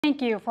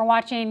Thank you for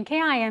watching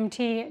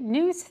KIMT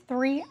News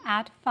 3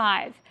 at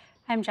 5.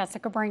 I'm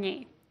Jessica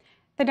Bringy.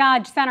 The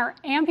Dodge Center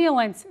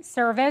Ambulance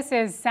Service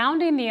is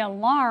sounding the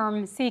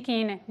alarm,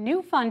 seeking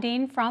new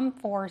funding from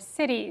 4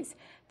 cities.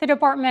 The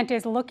department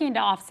is looking to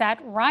offset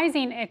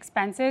rising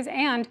expenses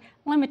and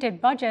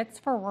limited budgets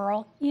for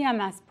rural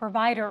EMS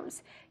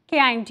providers.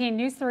 KIMT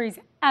News 3's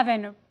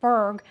Evan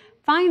Berg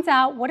finds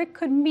out what it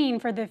could mean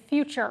for the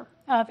future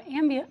of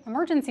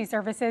emergency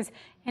services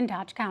in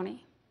Dodge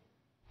County.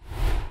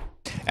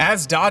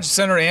 As Dodge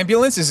Center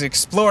Ambulance is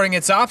exploring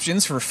its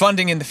options for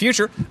funding in the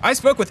future, I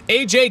spoke with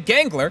AJ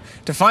Gangler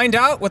to find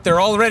out what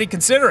they're already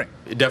considering.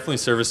 Definitely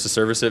service to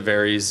service, it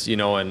varies,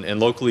 and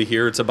locally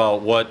here it's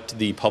about what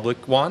the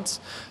public wants.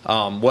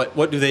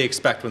 What do they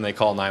expect when they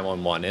call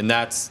 911? And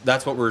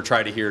that's what we're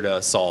trying to here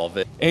to solve.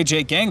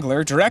 AJ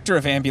Gangler, Director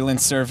of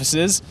Ambulance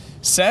Services,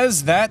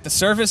 says that the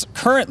service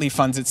currently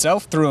funds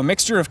itself through a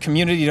mixture of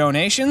community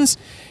donations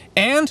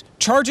and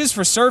charges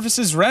for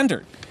services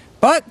rendered.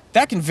 But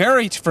that can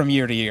vary from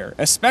year to year,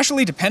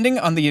 especially depending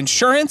on the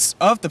insurance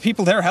of the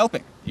people they're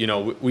helping.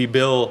 We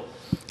bill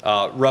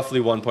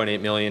roughly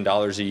 $1.8 million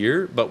a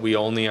year, but we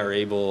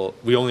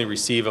only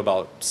receive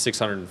about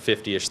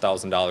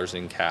 $650,000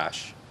 in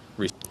cash.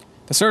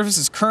 The service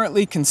is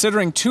currently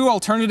considering 2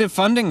 alternative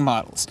funding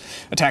models: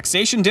 a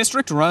taxation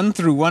district run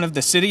through one of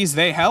the cities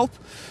they help,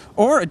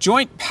 or a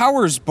joint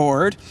powers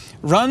board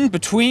run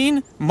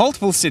between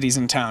multiple cities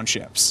and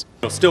townships.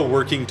 Still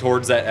working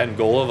towards that end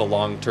goal of a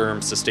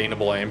long-term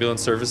sustainable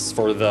ambulance service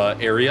for the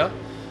area.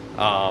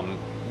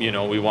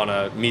 We want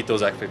to meet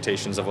those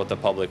expectations of what the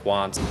public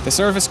wants. The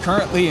service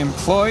currently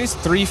employs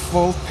 3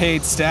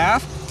 full-paid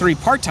staff, 3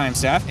 part-time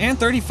staff, and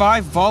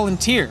 35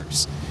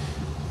 volunteers.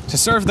 To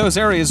serve those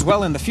areas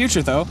well in the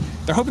future, though,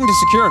 they're hoping to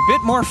secure a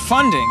bit more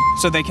funding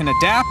so they can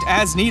adapt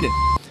as needed.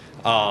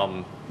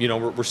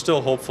 We're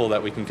still hopeful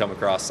that we can come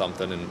across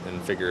something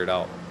and figure it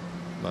out.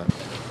 But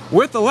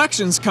with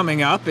elections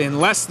coming up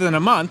in less than a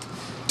month,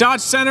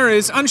 Dodge Center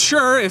is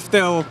unsure if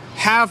they'll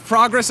have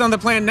progress on the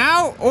plan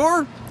now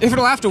or if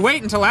it'll have to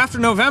wait until after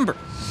November.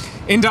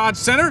 In Dodge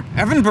Center,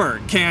 Evan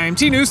Berg,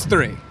 KIMT News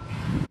 3.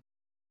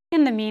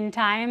 In the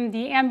meantime,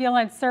 the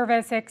ambulance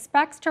service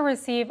expects to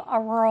receive a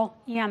rural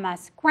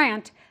EMS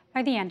grant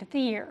by the end of the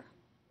year.